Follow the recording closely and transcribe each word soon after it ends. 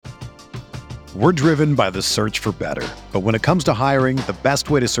We're driven by the search for better. But when it comes to hiring, the best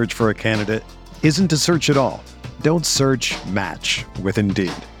way to search for a candidate isn't to search at all. Don't search, match with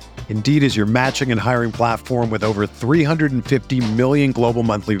Indeed. Indeed is your matching and hiring platform with over 350 million global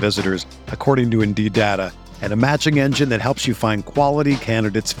monthly visitors, according to Indeed data, and a matching engine that helps you find quality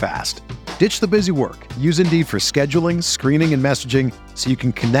candidates fast. Ditch the busy work. Use Indeed for scheduling, screening, and messaging so you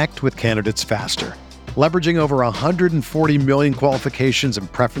can connect with candidates faster. Leveraging over 140 million qualifications and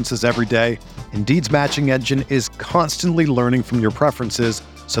preferences every day, Indeed's matching engine is constantly learning from your preferences,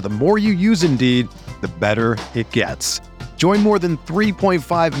 so the more you use Indeed, the better it gets. Join more than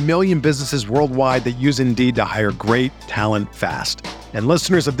 3.5 million businesses worldwide that use Indeed to hire great talent fast. And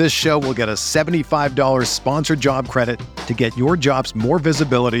listeners of this show will get a $75 sponsored job credit to get your jobs more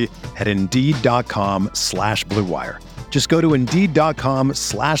visibility at Indeed.com/Blue Wire. Just go to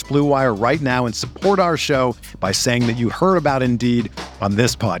Indeed.com/Blue Wire right now and support our show by saying that you heard about Indeed on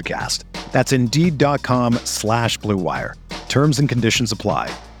this podcast. That's Indeed.com/Blue Wire. Terms and conditions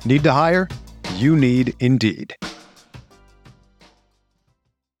apply. Need to hire? You need Indeed.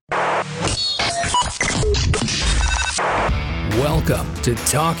 Welcome to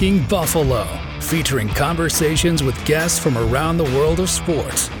Talking Buffalo, featuring conversations with guests from around the world of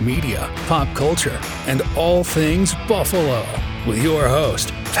sports, media, pop culture, and all things Buffalo, with your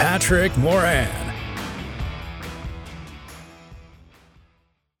host, Patrick Moran.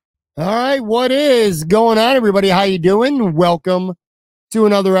 All right, what is going on, everybody? How you doing? Welcome to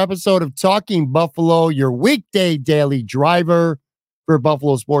another episode of Talking Buffalo, your weekday daily driver for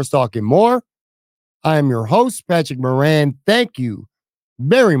Buffalo Sports Talk and more. I am your host, Patrick Moran. Thank you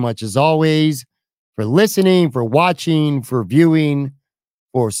very much, as always, for listening, for watching, for viewing,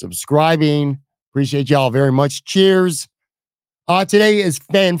 for subscribing. Appreciate y'all very much. Cheers. Today is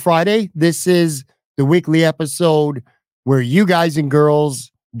Fan Friday. This is the weekly episode where you guys and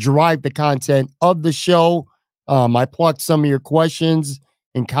girls drive the content of the show. I plucked some of your questions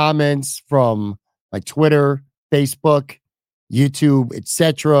and comments from my Twitter, Facebook, YouTube,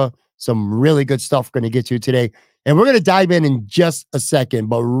 etc. Some really good stuff going to get to today. And we're going to dive in just a second,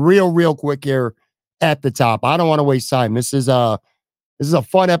 but real quick here at the top. I don't want to waste time. This is a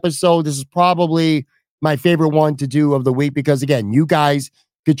fun episode. This is probably my favorite one to do of the week because, again, you guys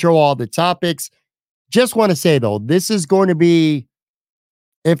control all the topics. Just want to say, though, this is going to be,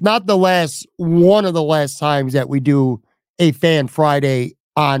 if not the last, one of the last times that we do a Fan Friday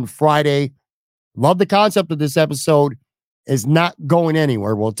on Friday. Love the concept of this episode. Is not going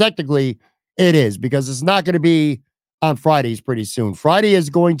anywhere. Well, technically it is, because it's not going to be on Fridays pretty soon. Friday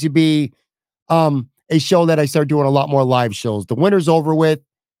is going to be a show that I start doing a lot more live shows. The winter's over with.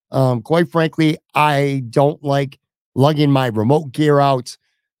 Quite frankly, I don't like lugging my remote gear out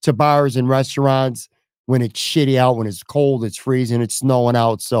to bars and restaurants when it's shitty out, when it's cold, it's freezing, it's snowing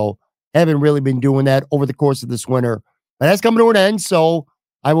out. So haven't really been doing that over the course of this winter. But that's coming to an end. So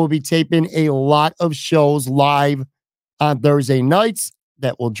I will be taping a lot of shows live on Thursday nights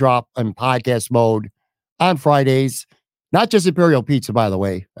that will drop in podcast mode on Fridays. Not just Imperial Pizza, by the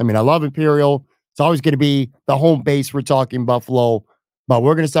way. I mean, I love Imperial. It's always going to be the home base for Talking Buffalo, but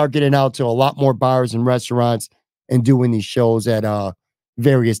we're going to start getting out to a lot more bars and restaurants and doing these shows at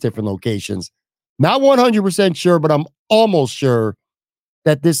various different locations. Not 100% sure, but I'm almost sure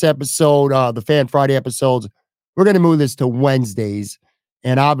that this episode, the Fan Friday episodes, we're going to move this to Wednesdays.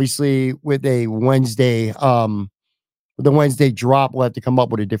 And obviously with a Wednesday, the Wednesday drop, we'll have to come up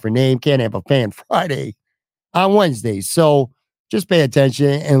with a different name. Can't have a Fan Friday on Wednesdays. So just pay attention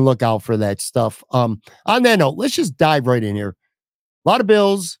and look out for that stuff. On that note, let's just dive right in here. A lot of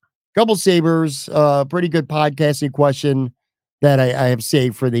Bills, couple Sabres, pretty good podcasting question that I have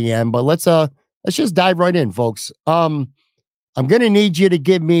saved for the end. But let's just dive right in, folks. I'm going to need you to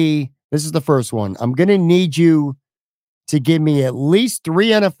give me, this is the first one. I'm going to need you to give me at least 3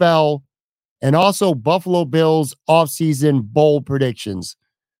 NFL and also Buffalo Bills offseason bowl predictions,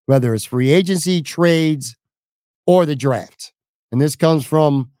 whether it's free agency, trades, or the draft. And this comes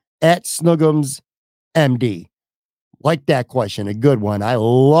from @Snuggums MD. Like that question, a good one. I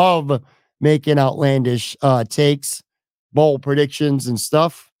love making outlandish takes, bowl predictions, and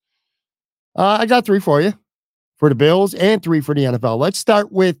stuff. I got 3 for you, for the Bills and 3 for the NFL. Let's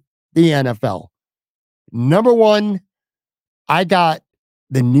start with the NFL. Number 1, I got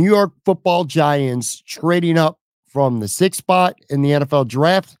the New York Football Giants trading up from the 6th spot in the NFL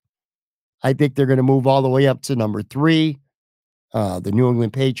draft. I think they're going to move all the way up to number 3. The New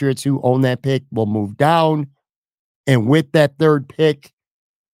England Patriots, who own that pick, will move down. And with that 3rd pick,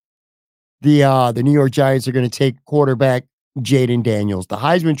 the New York Giants are going to take quarterback Jaden Daniels, the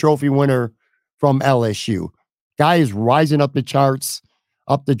Heisman Trophy winner from LSU. Guy is rising up the charts,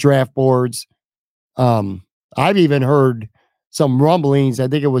 up the draft boards. I've even heard some rumblings. I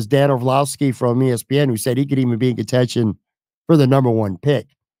think it was Dan Orlovsky from ESPN who said he could even be in contention for the number one pick.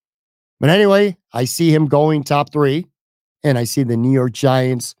 But anyway, I see him going top 3, and I see the New York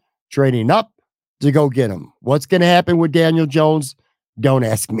Giants trading up to go get him. What's going to happen with Daniel Jones? Don't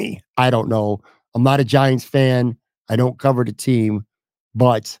ask me. I don't know. I'm not a Giants fan. I don't cover the team,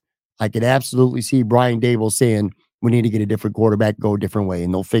 but I could absolutely see Brian Dable saying we need to get a different quarterback, go a different way,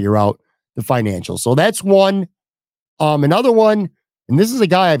 and they'll figure out the financials. So that's one. Another one, and this is a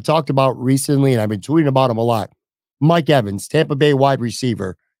guy I've talked about recently, and I've been tweeting about him a lot. Mike Evans, Tampa Bay wide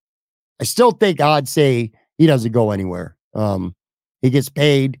receiver. I still think odds say he doesn't go anywhere. He gets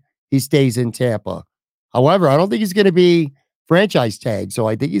paid, he stays in Tampa. However, I don't think he's going to be franchise tagged. So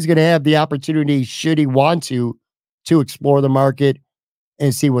I think he's going to have the opportunity, should he want to explore the market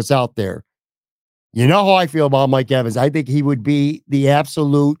and see what's out there. You know how I feel about Mike Evans. I think he would be the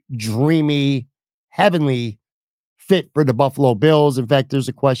absolute dreamy, heavenly fit for the Buffalo Bills. In fact, there's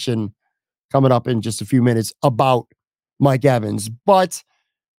a question coming up in just a few minutes about Mike Evans. But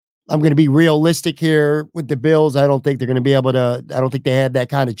I'm going to be realistic here with the Bills. I don't think they're going to be able to, I don't think they have that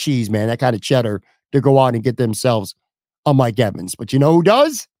kind of cheese, man, that kind of cheddar to go out and get themselves a Mike Evans. But you know who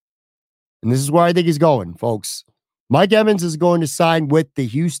does? And this is where I think he's going, folks. Mike Evans is going to sign with the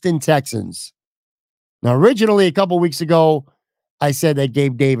Houston Texans. Now, originally, a couple weeks ago, I said that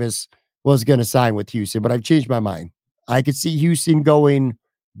Gabe Davis was going to sign with Houston, but I've changed my mind. I could see Houston going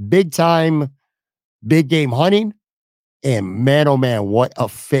big time, big game hunting. And man, oh man, what a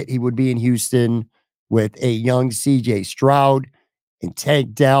fit he would be in Houston with a young CJ Stroud and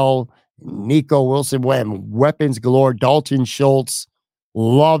Tank Dell, Nico Wilson, weapons galore, Dalton Schultz.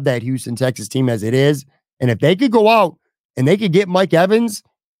 Love that Houston, Texas team as it is. And if they could go out and they could get Mike Evans,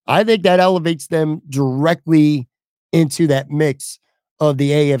 I think that elevates them directly into that mix of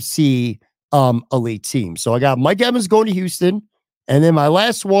the AFC elite team. So I got Mike Evans going to Houston. And then my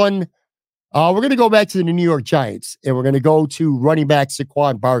last one, we're going to go back to the New York Giants, and we're going to go to running back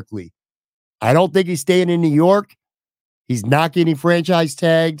Saquon Barkley. I don't think he's staying in New York. He's not getting franchise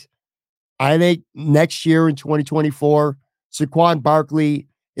tagged. I think next year in 2024, Saquon Barkley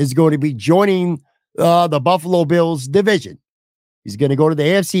is going to be joining the Buffalo Bills division. He's going to go to the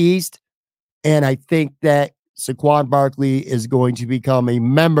AFC East, and I think that Saquon Barkley is going to become a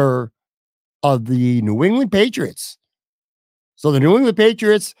member of the New England Patriots. So the New England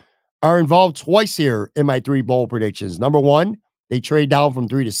Patriots are involved twice here in my 3 bowl predictions. Number 1, they trade down from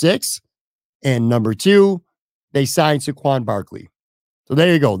 3 to 6. And number 2, they sign Saquon Barkley. So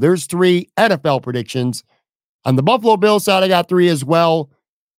there you go. There's 3 NFL predictions. On the Buffalo Bills side, I got 3 as well.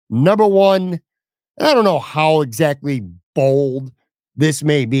 Number 1, and I don't know how exactly bold this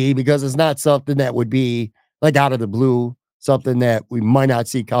may be because it's not something that would be like out of the blue, something that we might not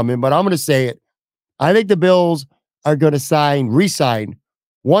see coming, but I'm going to say it. I think the Bills are going to re-sign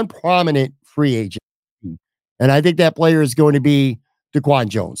one prominent free agent. And I think that player is going to be DaQuan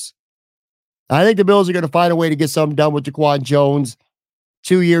Jones. I think the Bills are going to find a way to get something done with DaQuan Jones.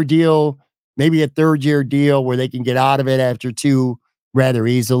 2-year deal, maybe a 3rd-year deal where they can get out of it after 2 rather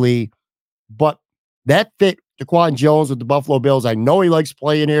easily. But that fit DaQuan Jones with the Buffalo Bills. I know he likes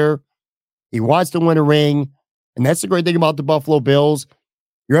playing here. He wants to win a ring. And that's the great thing about the Buffalo Bills.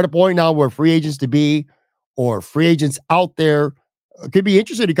 You're at a point now where free agents to be or free agents out there could be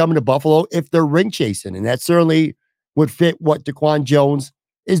interested in coming to Buffalo if they're ring chasing. And that certainly would fit what DaQuan Jones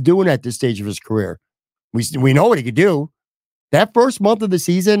is doing at this stage of his career. We know what he could do. That first month of the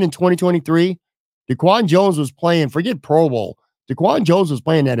season in 2023, DaQuan Jones was playing, forget Pro Bowl. DaQuan Jones was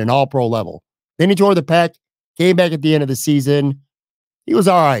playing at an all-pro level. Then he tore the pec, came back at the end of the season. He was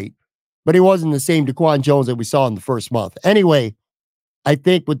all right, but he wasn't the same DaQuan Jones that we saw in the first month. Anyway, I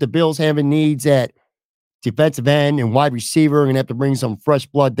think with the Bills having needs at defensive end and wide receiver, we're going to have to bring some fresh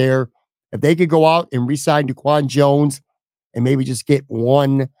blood there. If they could go out and re-sign DaQuan Jones and maybe just get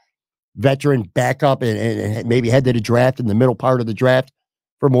one veteran backup and maybe head to the draft in the middle part of the draft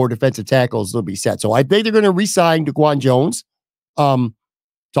for more defensive tackles, they'll be set. So I think they're going to re-sign DaQuan Jones.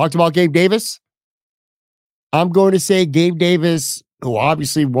 Talked about Gabe Davis. I'm going to say Gabe Davis, who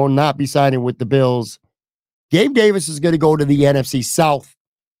obviously will not be signing with the Bills. Gabe Davis is going to go to the NFC South,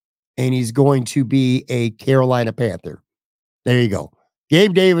 and he's going to be a Carolina Panther. There you go.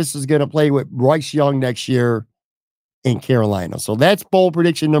 Gabe Davis is going to play with Bryce Young next year in Carolina. So that's bold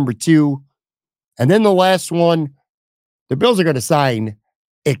prediction number 2. And then the last one, the Bills are going to sign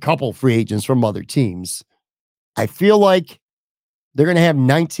a couple free agents from other teams. I feel like they're going to have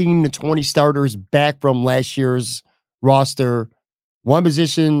 19 to 20 starters back from last year's roster. One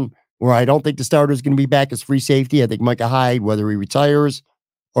position where I don't think the starter is going to be back is free safety. I think Micah Hyde, whether he retires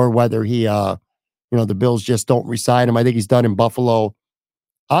or whether he the Bills just don't re-sign him. I think he's done in Buffalo.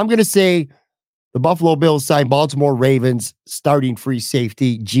 I'm going to say the Buffalo Bills sign Baltimore Ravens starting free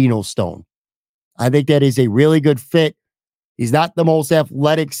safety Geno Stone. I think that is a really good fit. He's not the most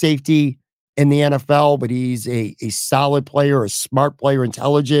athletic safety in the NFL, but he's a solid player, a smart player,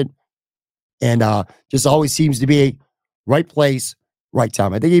 intelligent, and just always seems to be a right place, right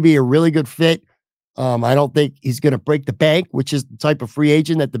time. I think he'd be a really good fit. I don't think he's going to break the bank, which is the type of free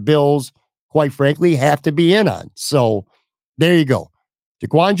agent that the Bills, quite frankly, have to be in on. So there you go.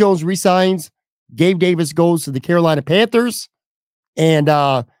 Jaquan Jones resigns. Gabe Davis goes to the Carolina Panthers. And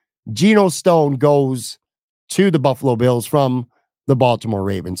Geno Stone goes to the Buffalo Bills from the Baltimore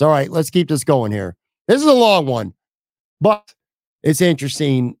Ravens. All right, let's keep this going here. This is a long one, but it's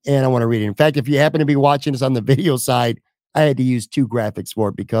interesting, and I want to read it. In fact, if you happen to be watching this on the video side, I had to use 2 graphics for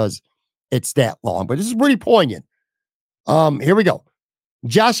it because it's that long, but this is pretty poignant. Here we go.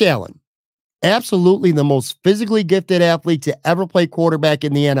 Josh Allen, absolutely the most physically gifted athlete to ever play quarterback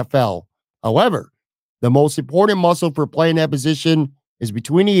in the NFL. However, the most important muscle for playing that position is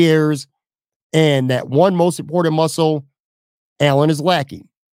between the ears, and that one most important muscle, Allen is lacking.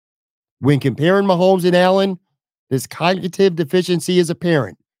 When comparing Mahomes and Allen, this cognitive deficiency is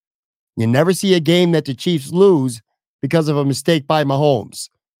apparent. You never see a game that the Chiefs lose because of a mistake by Mahomes.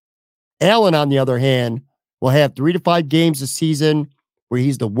 Allen, on the other hand, will have 3 to 5 games a season where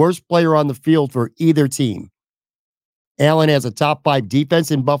he's the worst player on the field for either team. Allen has a top 5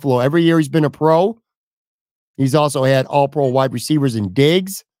 defense in Buffalo every year he's been a pro. He's also had all-pro wide receivers in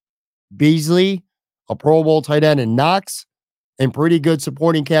Diggs, Beasley, a Pro Bowl tight end in Knox, and pretty good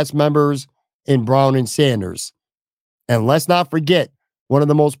supporting cast members in Brown and Sanders. And let's not forget, one of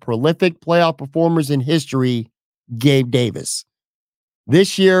the most prolific playoff performers in history, Gabe Davis.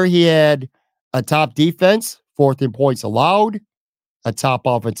 This year, he had a top defense, 4th in points allowed, a top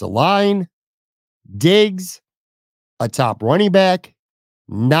offensive line, Diggs, a top running back,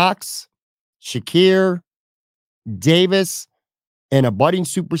 Knox, Shakir, Davis, and a budding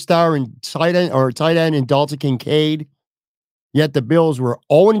superstar and tight end in Dalton Kincaid. Yet the Bills were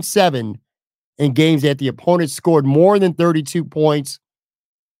 0-7 in games that the opponent scored more than 32 points,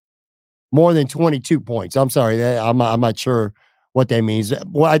 more than 22 points. I'm sorry, I'm not sure what that means.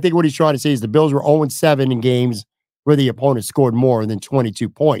 Well, I think what he's trying to say is the Bills were 0-7 in games where the opponent scored more than 22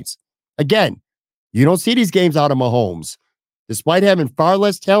 points. Again, you don't see these games out of Mahomes. Despite having far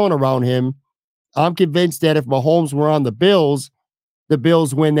less talent around him, I'm convinced that if Mahomes were on the Bills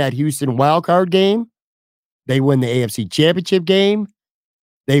win that Houston wildcard game, they win the AFC Championship game,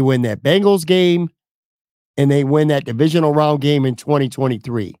 they win that Bengals game, and they win that divisional round game in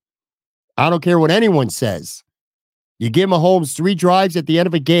 2023. I don't care what anyone says. You give Mahomes 3 drives at the end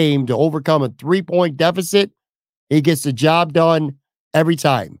of a game to overcome a 3-point deficit, he gets the job done every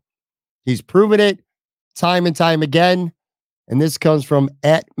time. He's proven it time and time again. And this comes from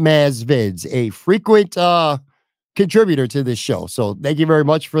 @MazVids, a frequent contributor to this show. So thank you very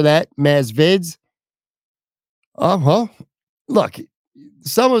much for that, MazVids. Look,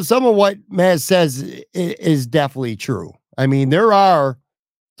 some of what Maz says is definitely true. I mean, there are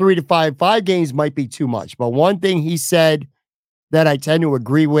 3 to 5 games might be too much, but one thing he said that I tend to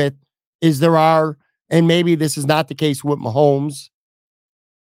agree with is there are, and maybe this is not the case with Mahomes,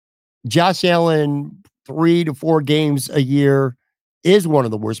 Josh Allen, 3 to 4 games a year is one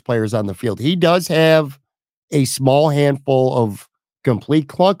of the worst players on the field. He does have a small handful of complete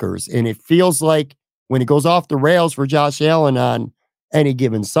clunkers, and it feels like when it goes off the rails for Josh Allen on any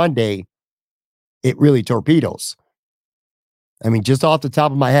given Sunday, it really torpedoes. I mean, just off the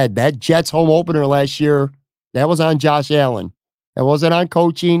top of my head, that Jets home opener last year, that was on Josh Allen. That wasn't on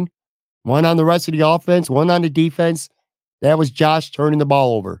coaching, one on the rest of the offense, one on the defense. That was Josh turning the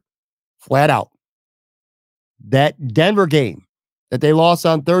ball over, flat out. That Denver game that they lost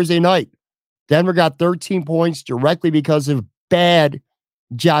on Thursday night, Denver got 13 points directly because of bad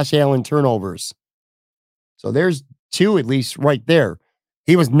Josh Allen turnovers. So there's 2 at least right there.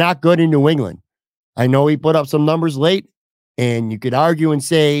 He was not good in New England. I know he put up some numbers late, and you could argue and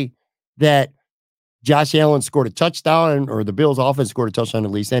say that Josh Allen scored a touchdown, or the Bills offense scored a touchdown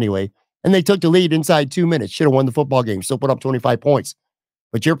at least anyway, and they took the lead inside 2 minutes. Should have won the football game. Still put up 25 points.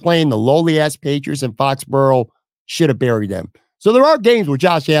 But you're playing the lowly-ass Patriots in Foxborough. Should have buried them. So there are games where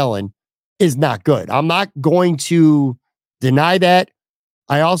Josh Allen is not good. I'm not going to deny that.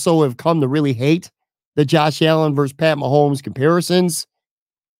 I also have come to really hate the Josh Allen versus Pat Mahomes comparisons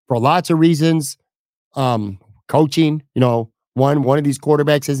for lots of reasons. Coaching, one of these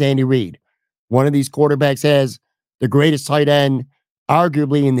quarterbacks has Andy Reid. One of these quarterbacks has the greatest tight end,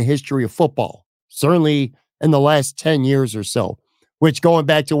 arguably in the history of football, certainly in the last 10 years or so, which, going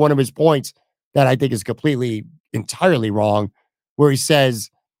back to one of his points, that I think is entirely wrong, where he says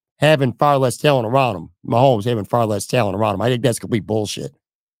having far less talent around him. Mahomes having far less talent around him. I think that's complete bullshit.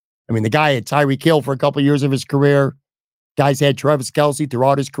 I mean, the guy had Tyreek Hill for a couple of years of his career. Guys had Travis Kelce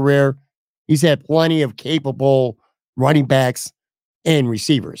throughout his career. He's had plenty of capable running backs and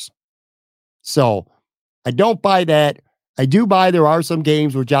receivers. So I don't buy that. I do buy there are some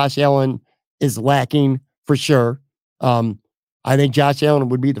games where Josh Allen is lacking for sure. I think Josh Allen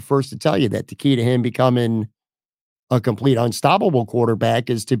would be the first to tell you that the key to him becoming a complete unstoppable quarterback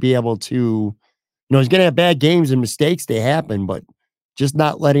is to be able to, he's going to have bad games and mistakes. They happen, but just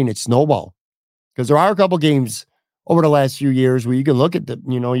not letting it snowball. Because there are a couple games over the last few years where you can look at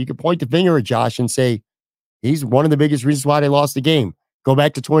you can point the finger at Josh and say, he's one of the biggest reasons why they lost the game. Go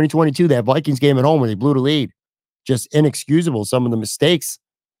back to 2022, that Vikings game at home where they blew the lead. Just inexcusable, some of the mistakes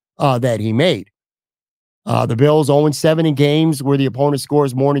that he made. The Bills 0-7 in games where the opponent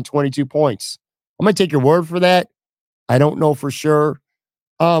scores more than 22 points. I'm going to take your word for that. I don't know for sure.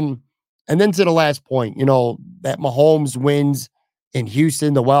 And then to the last point, that Mahomes wins in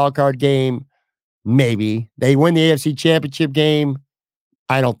Houston, the wild card game. Maybe. They win the AFC Championship game.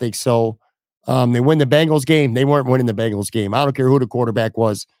 I don't think so. They win the Bengals game. They weren't winning the Bengals game. I don't care who the quarterback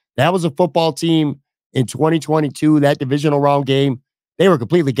was. That was a football team in 2022, that divisional round game. They were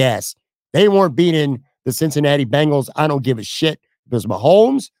completely gassed. They weren't beating the Cincinnati Bengals. I don't give a shit. It was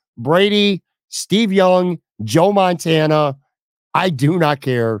Mahomes, Brady, Steve Young, Joe Montana. I do not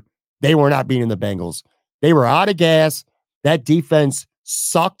care. They were not beating the Bengals. They were out of gas. That defense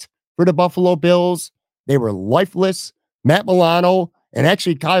sucked for the Buffalo Bills. They were lifeless. Matt Milano and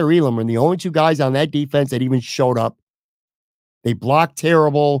actually Kyrie Elam were the only two guys on that defense that even showed up. They blocked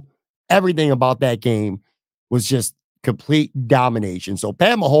terrible. Everything about that game was just complete domination. So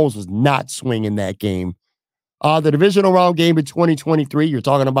Pat Mahomes was not swinging that game. The divisional round game in 2023, you're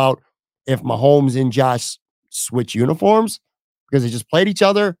talking about if Mahomes and Josh switch uniforms because they just played each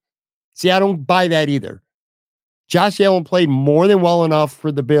other. See, I don't buy that either. Josh Allen played more than well enough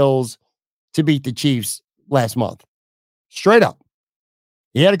for the Bills to beat the Chiefs last month. Straight up.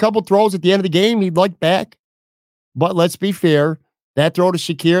 He had a couple throws at the end of the game he'd like back. But let's be fair. That throw to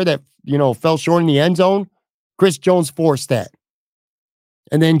Shakir that, fell short in the end zone, Chris Jones forced that.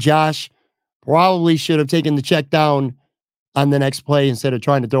 And then Josh probably should have taken the check down on the next play instead of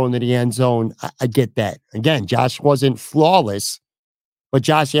trying to throw into the end zone. I get that. Again, Josh wasn't flawless, but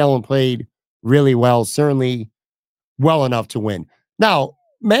Josh Allen played really well, certainly well enough to win. Now,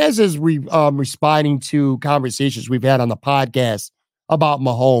 Maz is responding to conversations we've had on the podcast about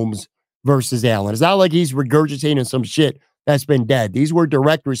Mahomes versus Allen. It's not like he's regurgitating some shit that's been dead. These were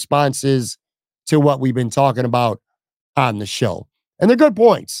direct responses to what we've been talking about on the show. And they're good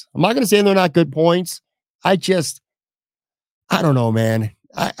points. I'm not going to say they're not good points. I don't know, man.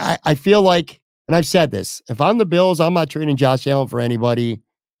 I feel like, and I've said this, if I'm the Bills, I'm not trading Josh Allen for anybody.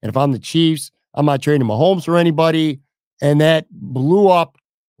 And if I'm the Chiefs, I'm not trading Mahomes for anybody. And that blew up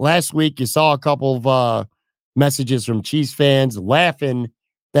last week. You saw a couple of messages from Chiefs fans laughing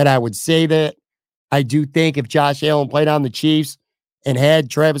that I would say that. I do think if Josh Allen played on the Chiefs and had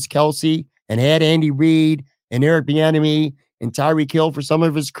Travis Kelce and had Andy Reid and Eric Bieniemy and Tyreek Hill for some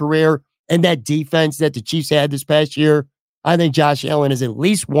of his career and that defense that the Chiefs had this past year, I think Josh Allen is at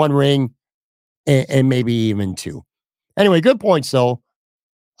least one ring and maybe even two. Anyway, good points, though.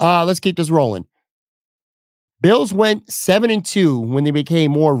 Let's keep this rolling. Bills went 7-2 when they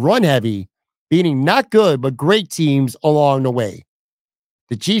became more run-heavy, beating not good but great teams along the way.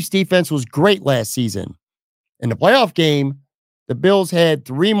 The Chiefs' defense was great last season. In the playoff game, the Bills had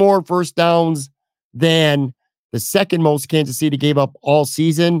 3 more first downs than the second most Kansas City gave up all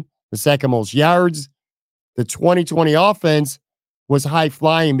season, the second most yards. The 2020 offense was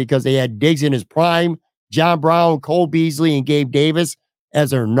high-flying because they had Diggs in his prime, John Brown, Cole Beasley, and Gabe Davis as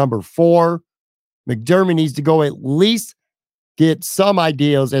their number 4. McDermott needs to go at least get some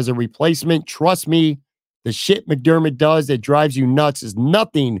ideas as a replacement. Trust me, the shit McDermott does that drives you nuts is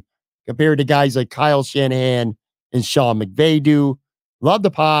nothing compared to guys like Kyle Shanahan and Sean McVay do. Love the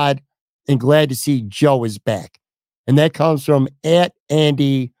pod and glad to see Joe is back. And that comes from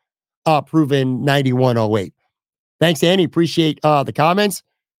 @Andy Proven 9108. Thanks, Andy. Appreciate the comments.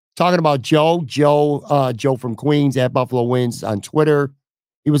 Talking about Joe from Queens @Buffalo Wins on Twitter.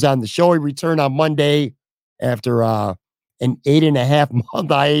 He was on the show. He returned on Monday after an 8.5-month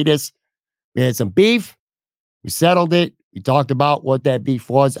hiatus. We had some beef. We settled it. We talked about what that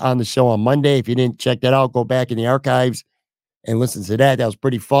beef was on the show on Monday. If you didn't check that out, go back in the archives and listen to that. That was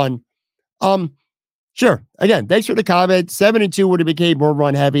pretty fun. Sure. Again, thanks for the comment. 7-2 would have became more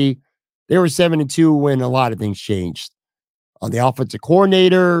run heavy. They were 7-2 when a lot of things changed. On the offensive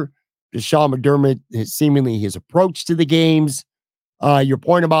coordinator, Sean McDermott, seemingly his approach to the games. Your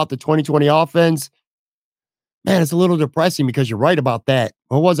point about the 2020 offense, man, it's a little depressing because you're right about that.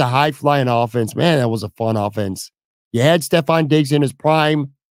 It was a high-flying offense. Man, that was a fun offense. You had Stephon Diggs in his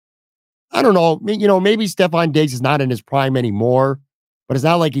prime. I don't know. Maybe Stephon Diggs is not in his prime anymore, but it's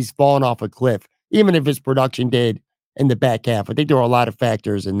not like he's fallen off a cliff, even if his production did in the back half. I think there were a lot of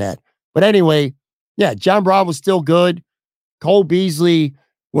factors in that. But anyway, yeah, John Brown was still good. Cole Beasley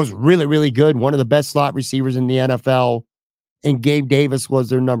was really, really good. One of the best slot receivers in the NFL. And Gabe Davis was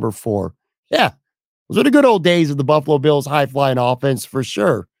their number 4. Yeah, those are the good old days of the Buffalo Bills high-flying offense for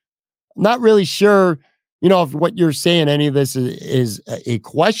sure. I'm not really sure, if what you're saying, any of this is a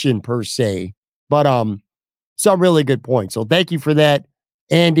question per se, but some really good points. So thank you for that,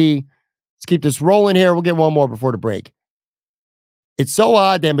 Andy. Let's keep this rolling here. We'll get one more before the break. It's so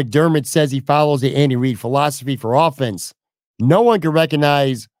odd that McDermott says he follows the Andy Reid philosophy for offense. No one can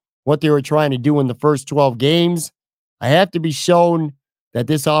recognize what they were trying to do in the first 12 games. I have to be shown that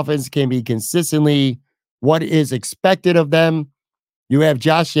this offense can be consistently what is expected of them. You have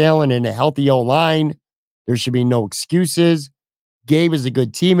Josh Allen and a healthy O-line. There should be no excuses. Gabe is a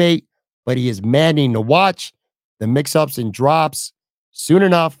good teammate, but he is maddening to watch. The mix-ups and drops. Soon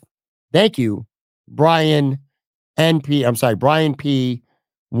enough. Thank you, Brian P.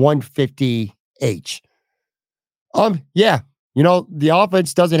 150H. Yeah, the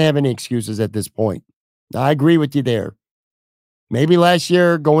offense doesn't have any excuses at this point. I agree with you there. Maybe last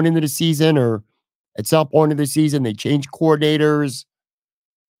year going into the season or at some point of the season, they changed coordinators.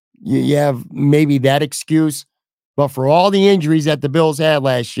 You have maybe that excuse. But for all the injuries that the Bills had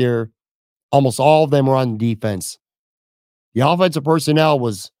last year, almost all of them were on defense. The offensive personnel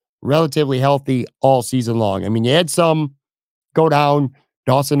was relatively healthy all season long. I mean, you had some go down.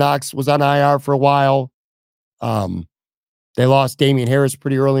 Dawson Knox was on IR for a while. They lost Damian Harris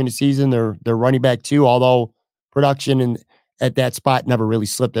pretty early in the season. They're running back too, although production at that spot never really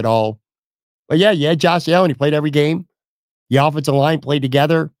slipped at all. But yeah, you had Josh Allen. He played every game. The offensive line played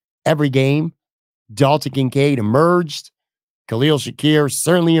together every game. Dalton Kincaid emerged. Khalil Shakir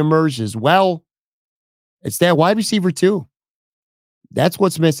certainly emerged as well. It's that wide receiver too. That's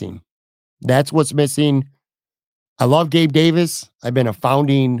what's missing. I love Gabe Davis. I've been a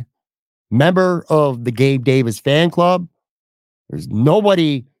founding member of the Gabe Davis fan club. There's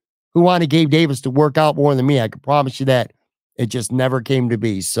nobody who wanted Gabe Davis to work out more than me. I can promise you that. It just never came to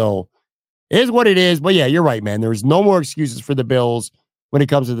be. So it is what it is. But yeah, you're right, man. There's no more excuses for the Bills when it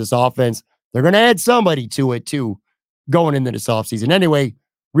comes to this offense. They're going to add somebody to it too going into this offseason. Anyway,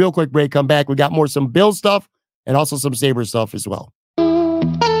 real quick break, come back. We got some Bills stuff and also some Sabres stuff as well.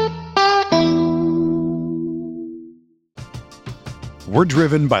 We're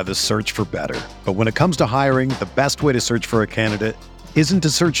driven by the search for better. But when it comes to hiring, the best way to search for a candidate isn't to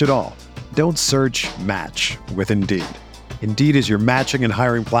search at all. Don't search, match with Indeed. Indeed is your matching and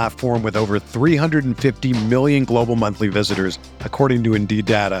hiring platform with over 350 million global monthly visitors, according to Indeed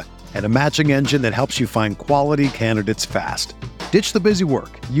data, and a matching engine that helps you find quality candidates fast. Ditch the busy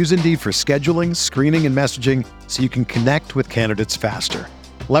work. Use Indeed for scheduling, screening, and messaging so you can connect with candidates faster.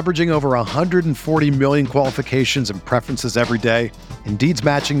 Leveraging over 140 million qualifications and preferences every day, Indeed's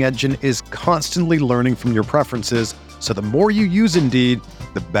matching engine is constantly learning from your preferences, so the more you use Indeed,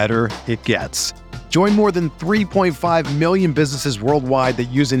 the better it gets. Join more than 3.5 million businesses worldwide that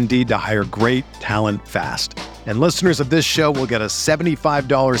use Indeed to hire great talent fast. And listeners of this show will get a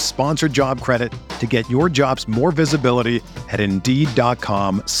 $75 sponsored job credit to get your jobs more visibility at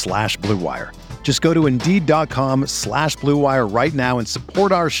Indeed.com/Blue Wire. Just go to Indeed.com/Blue Wire right now and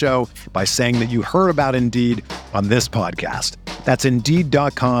support our show by saying that you heard about Indeed on this podcast. That's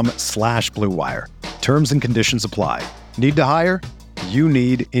Indeed.com/Blue Wire. Terms and conditions apply. Need to hire? You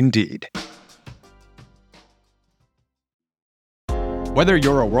need Indeed. Whether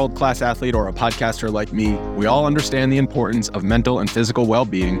you're a world-class athlete or a podcaster like me, we all understand the importance of mental and physical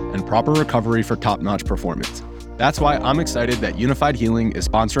well-being and proper recovery for top-notch performance. That's why I'm excited that Unified Healing is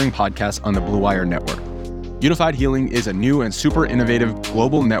sponsoring podcasts on the Blue Wire Network. Unified Healing is a new and super innovative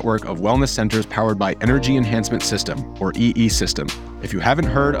global network of wellness centers powered by Energy Enhancement System, or EE System. If you haven't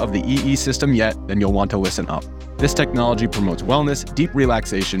heard of the EE System yet, then you'll want to listen up. This technology promotes wellness, deep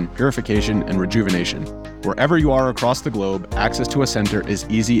relaxation, purification, and rejuvenation. Wherever you are across the globe, access to a center is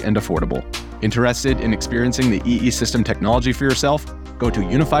easy and affordable. Interested in experiencing the EE System technology for yourself? Go to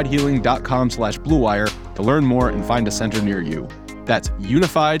unifiedhealing.com/Blue Wire to learn more and find a center near you. That's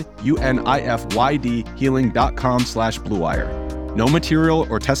unified, UNIFYD, healing.com/Blue Wire. No material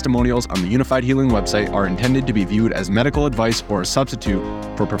or testimonials on the Unified Healing website are intended to be viewed as medical advice or a substitute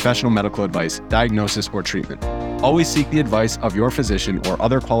for professional medical advice, diagnosis, or treatment. Always seek the advice of your physician or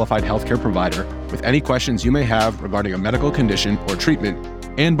other qualified healthcare provider with any questions you may have regarding a medical condition or treatment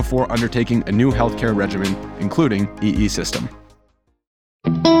and before undertaking a new healthcare regimen, including EE system.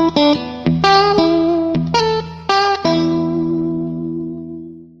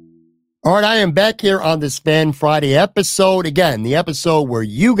 All right, I am back here on this Fan Friday episode. Again, the episode where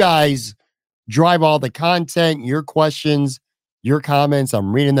you guys drive all the content, your questions, your comments.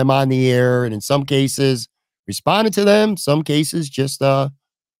 I'm reading them on the air, and in some cases, responding to them. Some cases, just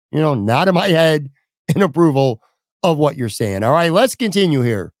nodding my head in approval of what you're saying. All right, let's continue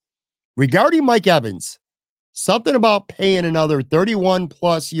here. Regarding Mike Evans, something about paying another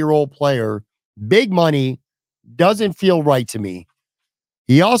 31-plus-year-old player big money doesn't feel right to me.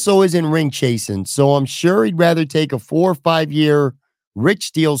 He also isn't ring chasing, so I'm sure he'd rather take a 4 or 5 year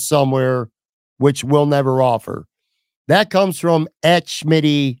rich deal somewhere, which we'll never offer. That comes from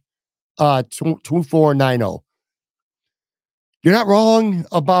 @Schmitty 2490. You're not wrong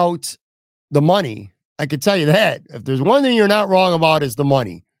about the money. I can tell you that. If there's one thing you're not wrong about, is the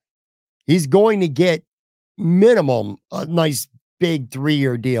money. He's going to get minimum a nice big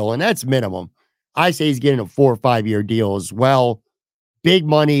 3-year deal, and that's minimum. I say he's getting a 4 or 5 year deal as well. Big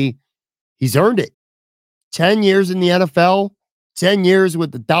money. He's earned it. 10 years in the NFL, 10 years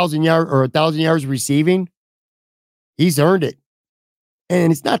with 1,000 yards receiving. He's earned it.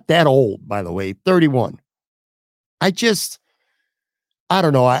 And it's not that old, by the way, 31. I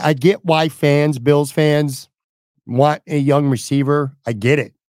don't know. I get why Bills fans want a young receiver. I get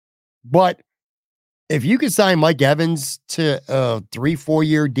it. But if you could sign Mike Evans to a 3-4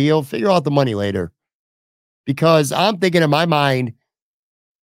 year deal, figure out the money later. Because I'm thinking in my mind,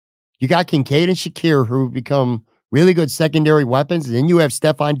 you got Kincaid and Shakir who become really good secondary weapons. And then you have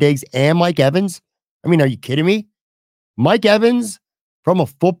Stephon Diggs and Mike Evans. I mean, are you kidding me? Mike Evans, from a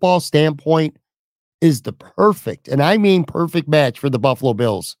football standpoint, is the perfect, and I mean perfect match for the Buffalo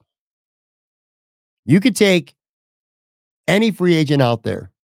Bills. You could take any free agent out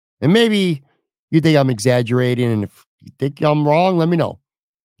there. And maybe you think I'm exaggerating. And if you think I'm wrong, let me know.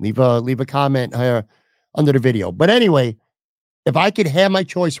 Leave a comment under the video. But anyway, if I could have my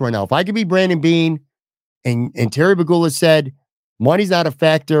choice right now, if I could be Brandon Beane and Terry Bagula said, money's not a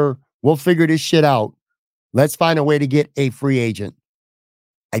factor, we'll figure this shit out. Let's find a way to get a free agent.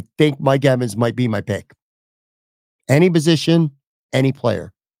 I think Mike Evans might be my pick. Any position, any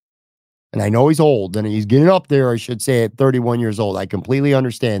player. And I know he's old, and he's getting up there, I should say, at 31 years old. I completely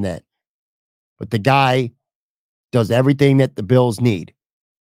understand that. But the guy does everything that the Bills need,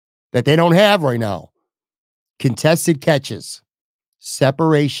 that they don't have right now. Contested catches,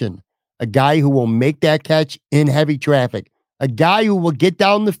 separation, a guy who will make that catch in heavy traffic, a guy who will get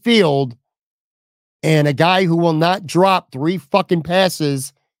down the field, and a guy who will not drop 3 fucking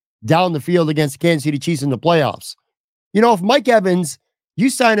passes down the field against the Kansas City Chiefs in the playoffs. You know, if Mike Evans, you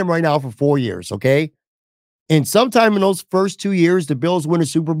sign him right now for 4 years, okay? And sometime in those first 2 years, the Bills win a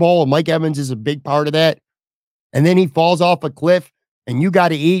Super Bowl, and Mike Evans is a big part of that. And then he falls off a cliff, and you got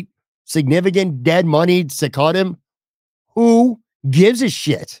to eat significant dead money to cut him. Who gives a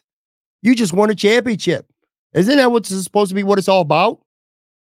shit? You just won a championship. Isn't that what's supposed to be what it's all about?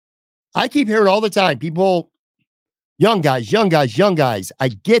 I keep hearing all the time, people, young guys. I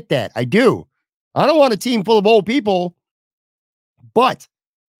get that. I do. I don't want a team full of old people, but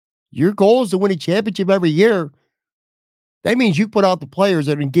your goal is to win a championship every year. That means you put out the players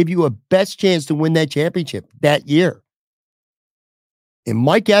that are going to give you a best chance to win that championship that year. And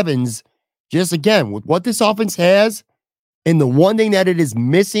Mike Evans, just again, with what this offense has, and the one thing that it is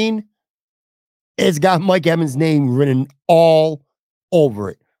missing, it's got Mike Evans' name written all over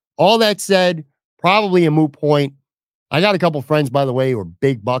it. All that said, probably a moot point. I got a couple friends, by the way, who are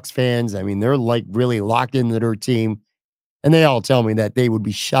big Bucs fans. I mean, they're like really locked into their team. And they all tell me that they would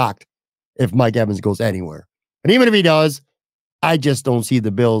be shocked if Mike Evans goes anywhere. But even if he does, I just don't see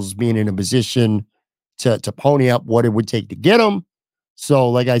the Bills being in a position to pony up what it would take to get him. So,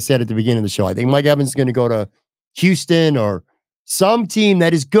 like I said at the beginning of the show, I think Mike Evans is going to go to Houston or some team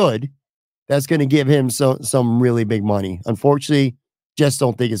that is good that's going to give him some really big money. Unfortunately, just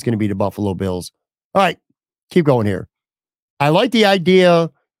don't think it's going to be the Buffalo Bills. All right, keep going here. I like the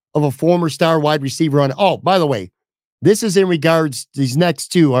idea of a former star wide receiver on. Oh, by the way, this is in regards, these next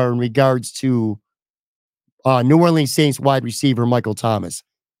two are in regards to New Orleans Saints wide receiver Michael Thomas.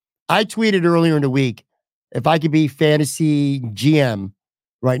 I tweeted earlier in the week, if I could be fantasy GM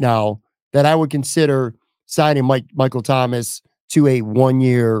right now, that I would consider signing Michael Thomas to a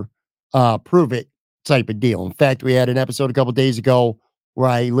 1-year prove it type of deal. In fact, we had an episode a couple days ago where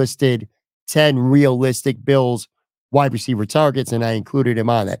I listed 10 realistic Bills wide receiver targets, and I included him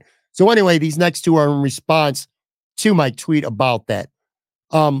on that. So anyway, these next two are in response to my tweet about that.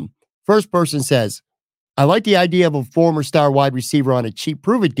 First person says, I like the idea of a former star wide receiver on a cheap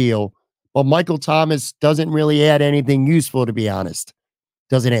prove-it deal, but Michael Thomas doesn't really add anything useful, to be honest.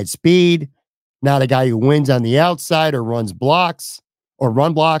 Doesn't add speed, not a guy who wins on the outside or runs blocks or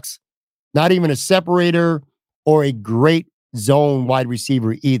run blocks, not even a separator or a great zone wide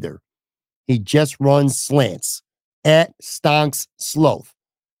receiver either. He just runs slants at Stonks Sloth.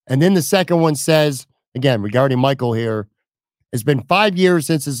 And then the second one says, again, regarding Michael here, it's been 5 years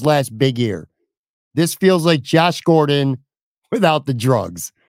since his last big year. This feels like Josh Gordon without the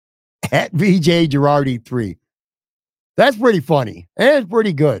drugs. At VJ Girardi 3. That's pretty funny. And it's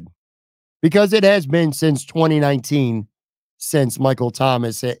pretty good because it has been since 2019 since Michael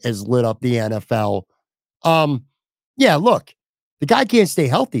Thomas has lit up the NFL. Yeah, look, the guy can't stay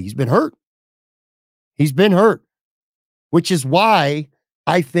healthy. He's been hurt. Which is why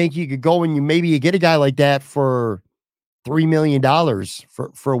I think you could go and you get a guy like that for $3 million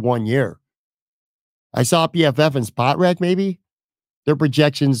for 1 year. I saw PFF and Spot Rack maybe. Their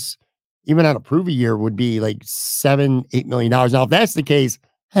projections, even on a prove a year, would be like $7-8 million. Now, if that's the case,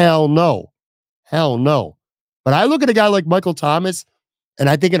 hell no. But I look at a guy like Michael Thomas, and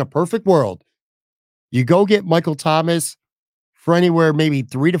I think in a perfect world, you go get Michael Thomas for anywhere maybe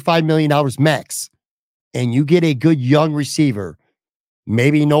 $3 to $5 million max, and you get a good young receiver,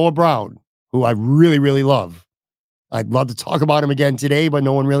 maybe Noah Brown, who I really, really love. I'd love to talk about him again today, but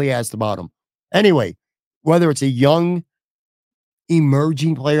no one really asked about him. Anyway, whether it's a young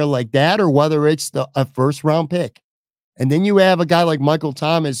emerging player like that or whether it's a first round pick. And then you have a guy like Michael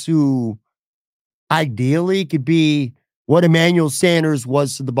Thomas who ideally could be what Emmanuel Sanders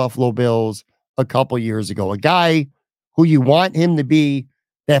was to the Buffalo Bills a couple years ago. A guy who you want him to be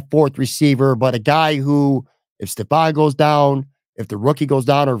that fourth receiver, but a guy who, if Stephon goes down, if the rookie goes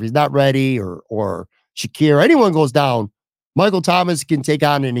down, or if he's not ready, or Shakir, anyone goes down, Michael Thomas can take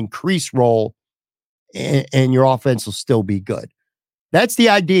on an increased role and your offense will still be good. That's the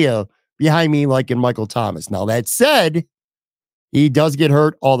idea behind me liking Michael Thomas. Now, that said, he does get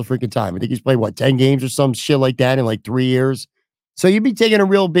hurt all the freaking time. I think he's played, 10 games or some shit like that in like 3 years. So you'd be taking a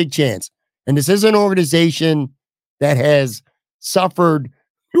real big chance. And this is an organization that has suffered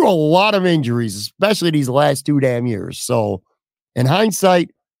through a lot of injuries, especially these last 2 damn years. So in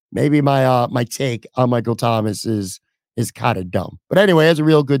hindsight, maybe my take on Michael Thomas is kind of dumb. But anyway, that's a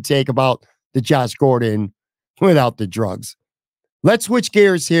real good take about the Josh Gordon without the drugs. Let's switch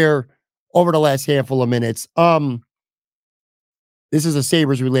gears here over the last handful of minutes. This is a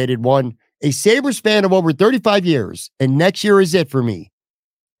Sabres related one. A Sabres fan of over 35 years, and next year is it for me.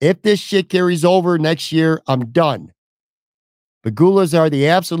 If this shit carries over next year, I'm done. Bagulas are the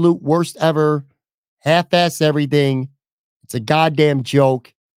absolute worst ever. Half-ass everything. It's a goddamn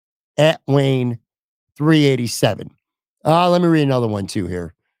joke. At Wayne 387. Let me read another one too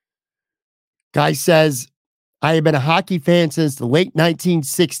here. Guy says, I have been a hockey fan since the late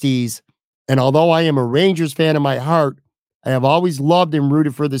 1960s, and although I am a Rangers fan in my heart, I have always loved and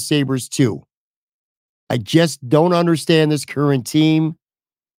rooted for the Sabres too. I just don't understand this current team.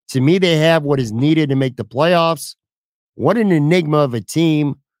 To me, they have what is needed to make the playoffs. What an enigma of a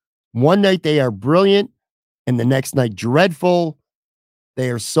team. One night they are brilliant, and the next night dreadful. They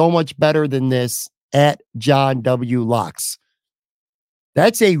are so much better than this. At John W. Locks.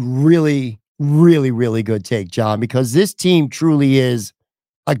 That's a really, really, really good take, John, because this team truly is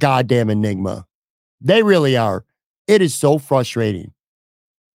a goddamn enigma. They really are. It is so frustrating.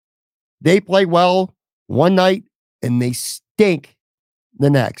 They play well one night and they stink the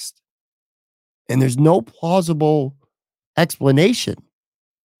next. And there's no plausible explanation.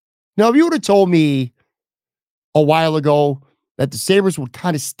 Now, if you would have told me a while ago that the Sabres would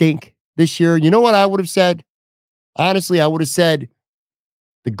kind of stink this year, you know what I would have said? Honestly, I would have said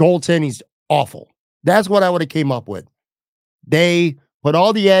the goaltending's awful. That's what I would have came up with. They put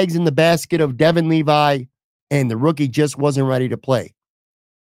all the eggs in the basket of Devin Levi, and the rookie just wasn't ready to play.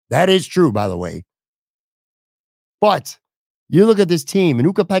 That is true, by the way. But you look at this team, and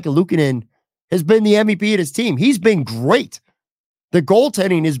Ukko-Pekka Luukkonen has been the MVP of this team. He's been great. The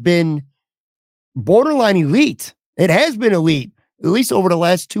goaltending has been borderline elite. It has been elite, at least over the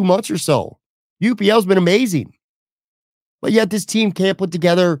last 2 months or so. UPL's been amazing. But yet this team can't put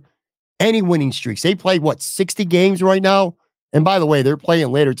together any winning streaks. They played, 60 games right now? And by the way, they're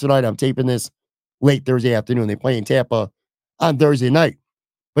playing later tonight. I'm taping this late Thursday afternoon. They play in Tampa on Thursday night.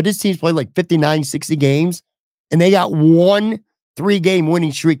 But this team's played 59, 60 games, and they got 1 3-game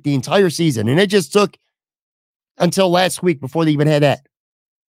winning streak the entire season. And it just took until last week before they even had that.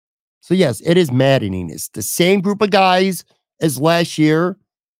 So yes, it is maddening. It's the same group of guys as last year,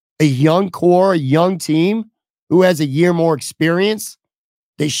 a young core, a young team, who has a year more experience.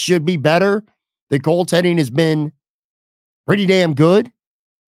 They should be better. The goaltending has been pretty damn good,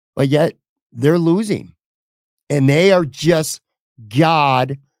 but yet they're losing. And they are just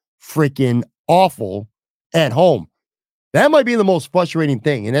god freaking awful at home. That might be the most frustrating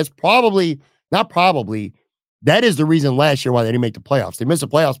thing. And that's that is the reason last year why they didn't make the playoffs. They missed the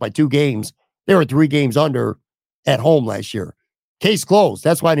playoffs by 2 games. They were 3 games under at home last year. Case closed.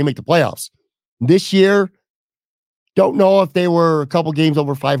 That's why they didn't make the playoffs. This year, don't know if they were a couple games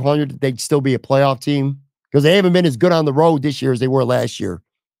over 500, they'd still be a playoff team because they haven't been as good on the road this year as they were last year.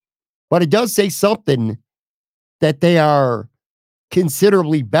 But it does say something that they are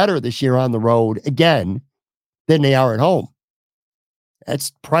considerably better this year on the road, again, than they are at home.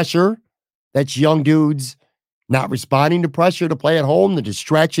 That's pressure. That's young dudes not responding to pressure to play at home, the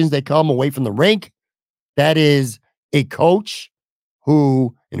distractions that come away from the rink. That is a coach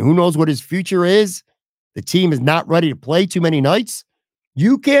who knows what his future is. The team is not ready to play too many nights.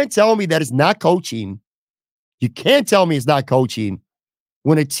 You can't tell me that it's not coaching. You can't tell me it's not coaching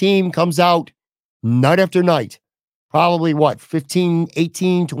when a team comes out night after night, probably 15,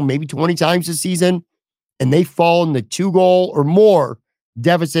 18, maybe 20 times this season, and they fall in the 2-goal or more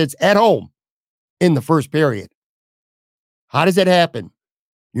deficits at home in the first period. How does that happen?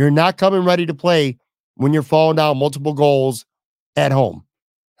 You're not coming ready to play when you're falling down multiple goals at home.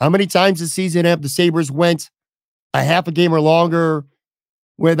 How many times this season have the Sabres went a half a game or longer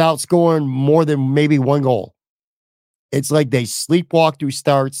without scoring more than maybe 1 goal? It's like they sleepwalk through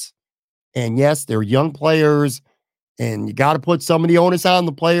starts. And yes, they're young players, and you got to put some of the onus on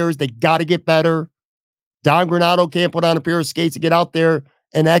the players. They got to get better. Don Granato can't put on a pair of skates to get out there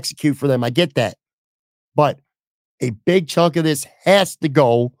and execute for them. I get that. But a big chunk of this has to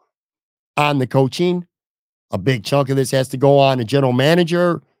go on the coaching. A big chunk of this has to go on a general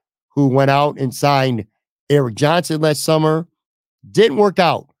manager who went out and signed Eric Johnson last summer. Didn't work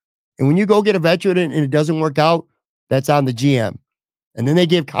out. And when you go get a veteran and it doesn't work out, that's on the GM. And then they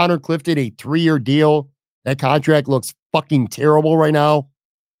give Connor Clifton a 3-year deal. That contract looks fucking terrible right now.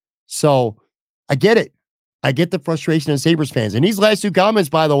 So I get it. I get the frustration of Sabres fans. And these last 2 comments,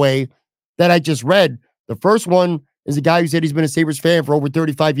 by the way, that I just read, the first one is a guy who said he's been a Sabres fan for over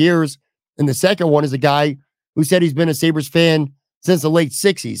 35 years. And the second one is a guy who said he's been a Sabres fan since the late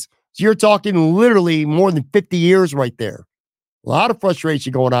 60s. So you're talking literally more than 50 years right there. A lot of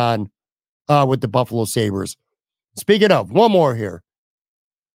frustration going on with the Buffalo Sabres. Speaking of, one more here.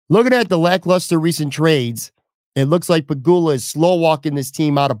 Looking at the lackluster recent trades, it looks like Pegula is slow walking this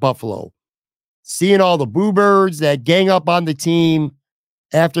team out of Buffalo. Seeing all the boo birds that gang up on the team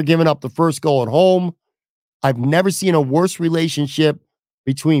after giving up the first goal at home. I've never seen a worse relationship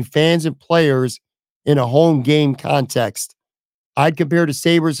between fans and players in a home game context. I'd compare the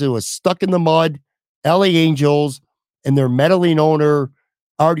Sabres to a stuck in the mud LA Angels and their meddling owner,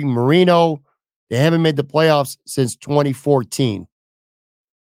 Artie Moreno. They haven't made the playoffs since 2014.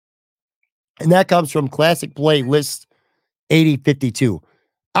 And that comes from Classic Play List 8052.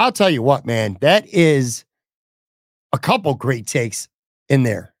 I'll tell you what, man, that is a couple great takes in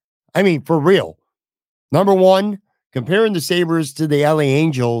there. I mean, for real. Number one, comparing the Sabres to the LA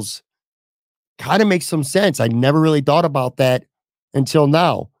Angels kind of makes some sense. I never really thought about that until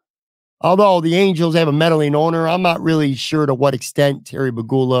now. Although the Angels have a meddling owner, I'm not really sure to what extent Terry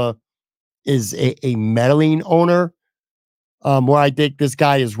Pegula is a meddling owner. Where I think this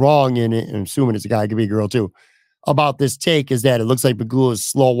guy is wrong, and I'm assuming it's a guy, it could be a girl too, about this take is that it looks like Pegula is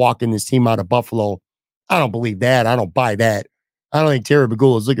slow walking this team out of Buffalo. I don't believe that. I don't buy that. I don't think Terry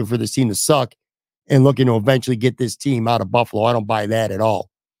Pegula is looking for this team to suck and looking to eventually get this team out of Buffalo. I don't buy that at all.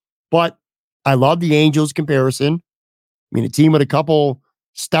 But I love the Angels comparison. I mean, a team with a couple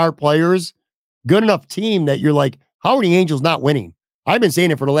star players, good enough team that you're like, how are the Angels not winning? I've been saying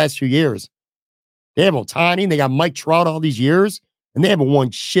it for the last few years. They have Ohtani, they got Mike Trout all these years, and they haven't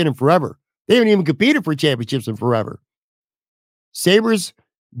won shit in forever. They haven't even competed for championships in forever. Sabres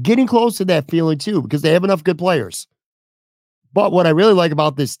getting close to that feeling too, because they have enough good players. But what I really like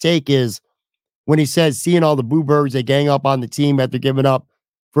about this take is when he says, seeing all the boo birds that gang up on the team after giving up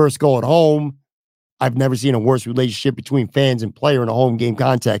first goal at home, I've never seen a worse relationship between fans and player in a home game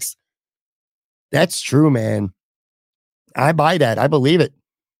context. That's true, man. I buy that. I believe it.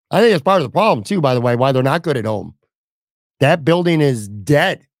 I think it's part of the problem too, by the way, why they're not good at home. That building is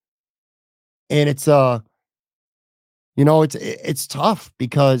dead. And it's it's tough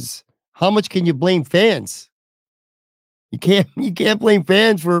because how much can you blame fans? You can't blame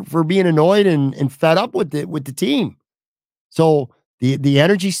fans for being annoyed and fed up with the team. So the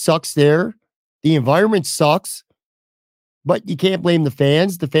energy sucks there. The environment sucks. But you can't blame the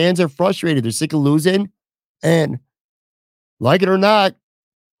fans. The fans are frustrated. They're sick of losing. And like it or not,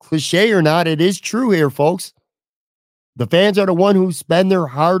 cliche or not, it is true here, folks. The fans are the one who spend their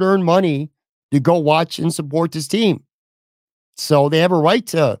hard-earned money to go watch and support this team. So they have a right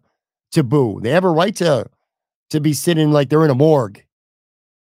to boo. They have a right to be sitting like they're in a morgue.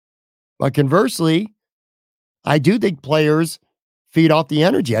 But conversely, I do think players feed off the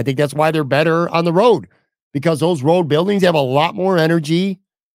energy. I think that's why they're better on the road, because those road buildings have a lot more energy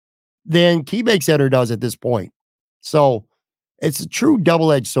than KeyBank Center does at this point. So it's a true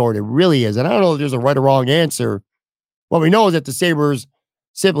double-edged sword. It really is. And I don't know if there's a right or wrong answer. What we know is that the Sabres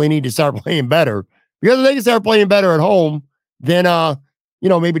simply need to start playing better, because if they can start playing better at home, then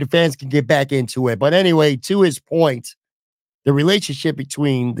maybe the fans can get back into it. But anyway, to his point, the relationship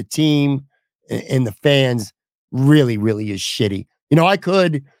between the team and the fans really, really is shitty.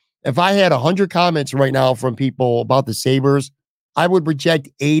 If I had 100 comments right now from people about the Sabres, I would project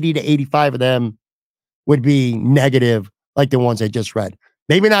 80 to 85 of them would be negative, like the ones I just read.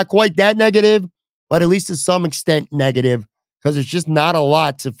 Maybe not quite that negative, but at least to some extent negative, because there's just not a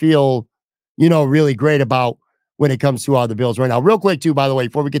lot to feel, really great about when it comes to the Bills right now. Real quick, too, by the way,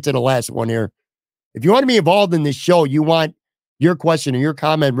 before we get to the last one here, if you want to be involved in this show, you want your question or your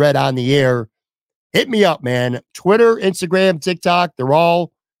comment read on the air, hit me up, man. Twitter, Instagram, TikTok, they're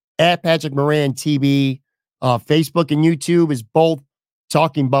all at Patrick Moran TV. Facebook and YouTube is both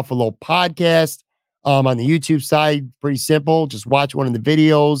Talking Buffalo Podcast. On the YouTube side, pretty simple. Just watch one of the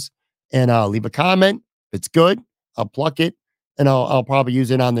videos and leave a comment. If it's good, I'll pluck it and I'll probably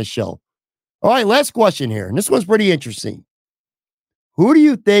use it on this show. All right, last question here. And this one's pretty interesting. Who do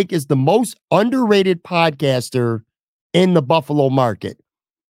you think is the most underrated podcaster in the Buffalo market?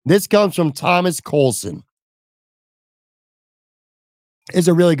 This comes from Thomas Colson. It's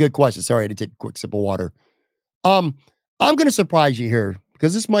a really good question. Sorry, I had to take a quick sip of water. I'm going to surprise you here,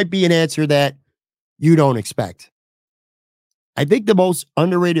 because this might be an answer that you don't expect. I think the most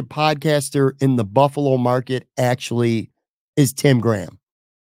underrated podcaster in the Buffalo market actually is Tim Graham.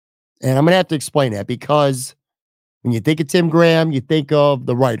 And I'm going to have to explain that, because when you think of Tim Graham, you think of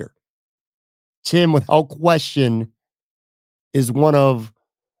the writer. Tim, without question, is one of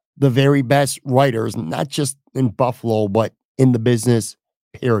the very best writers, not just in Buffalo, but in the business,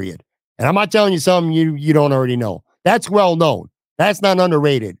 period. And I'm not telling you something you don't already know. That's well known. That's not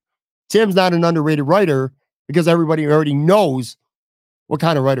underrated. Tim's not an underrated writer, because everybody already knows what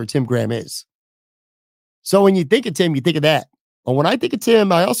kind of writer Tim Graham is. So when you think of Tim, you think of that. But when I think of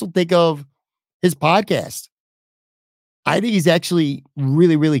Tim, I also think of his podcast. I think he's actually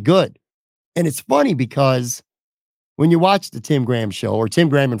really, really good. And it's funny, because when you watch the Tim Graham show, or Tim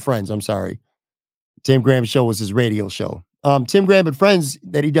Graham and Friends, I'm sorry. Tim Graham show was his radio show. Tim Graham and Friends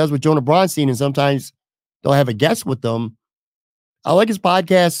that he does with Jonah Bronstein, and sometimes they'll have a guest with them. I like his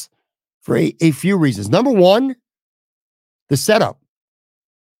podcast for a few reasons. Number one, the setup.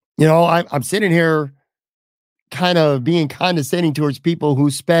 I'm sitting here kind of being condescending towards people who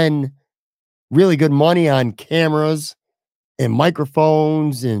spend really good money on cameras and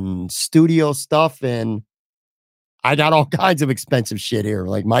microphones and studio stuff. And I got all kinds of expensive shit here.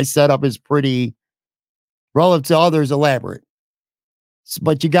 Like, my setup is pretty, relative to others, elaborate.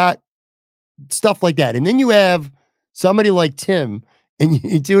 But you got stuff like that. And then you have somebody like Tim, and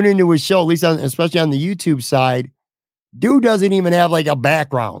you tune into his show, at least especially on the YouTube side, dude doesn't even have like a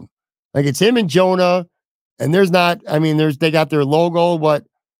background. Like, it's him and Jonah, and they got their logo, but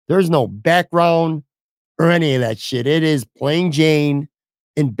there's no background or any of that shit. It is plain Jane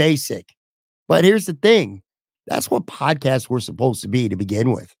and basic. But here's the thing. That's what podcasts were supposed to be to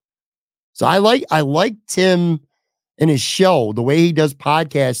begin with. So I like Tim and his show, the way he does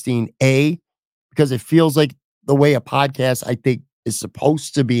podcasting, because it feels like the way a podcast, I think, is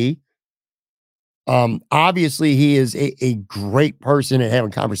supposed to be. Obviously, he is a great person at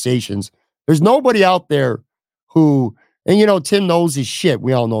having conversations. There's nobody out there who, and Tim knows his shit.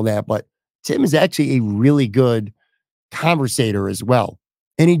 We all know that, but Tim is actually a really good conversator as well.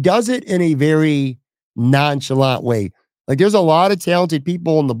 And he does it in a very nonchalant way. Like, there's a lot of talented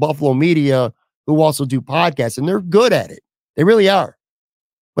people in the Buffalo media who also do podcasts, and they're good at it. They really are.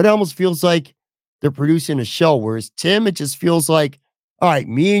 But it almost feels like they're producing a show, whereas Tim, it just feels like, all right,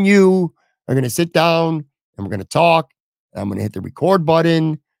 me and you are going to sit down and we're going to talk. And I'm going to hit the record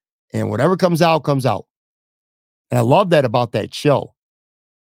button, and whatever comes out, comes out. And I love that about that show.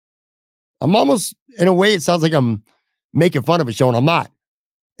 I'm almost, in a way, it sounds like I'm making fun of a show, and I'm not.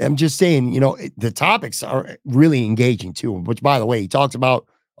 I'm just saying, the topics are really engaging too, which, by the way, he talks about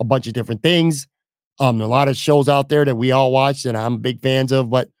a bunch of different things. There are a lot of shows out there that we all watch and I'm big fans of,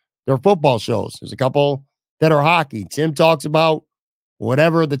 but they're football shows. There's a couple that are hockey. Tim talks about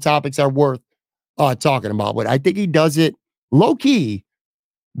whatever the topics are worth. talking about, but I think he does it low key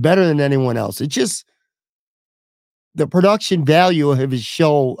better than anyone else. It's just the production value of his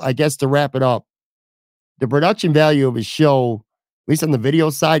show, I guess, to wrap it up, the production value of his show, at least on the video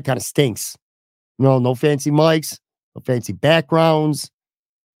side, kind of stinks. No fancy mics, no fancy backgrounds,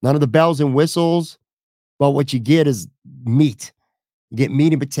 none of the bells and whistles. But what you get is meat. You get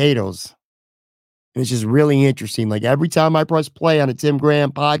meat and potatoes. And it's just really interesting. Like every time I press play on a Tim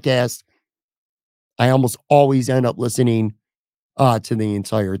Graham podcast, I almost always end up listening to the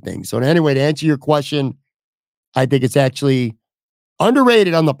entire thing. So anyway, to answer your question, I think it's actually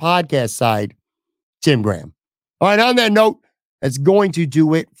underrated on the podcast side, Tim Graham. All right, on that note, that's going to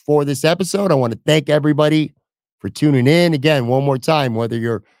do it for this episode. I want to thank everybody for tuning in. Again, one more time, whether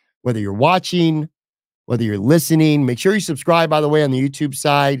you're watching, whether you're listening, make sure you subscribe, by the way, on the YouTube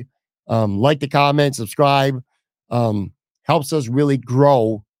side. Like the comment, subscribe. Helps us really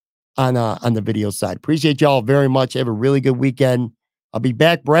grow on the video side. Appreciate y'all very much. Have a really good weekend. I'll be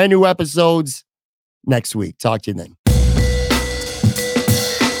back, brand new episodes next week. Talk to you then.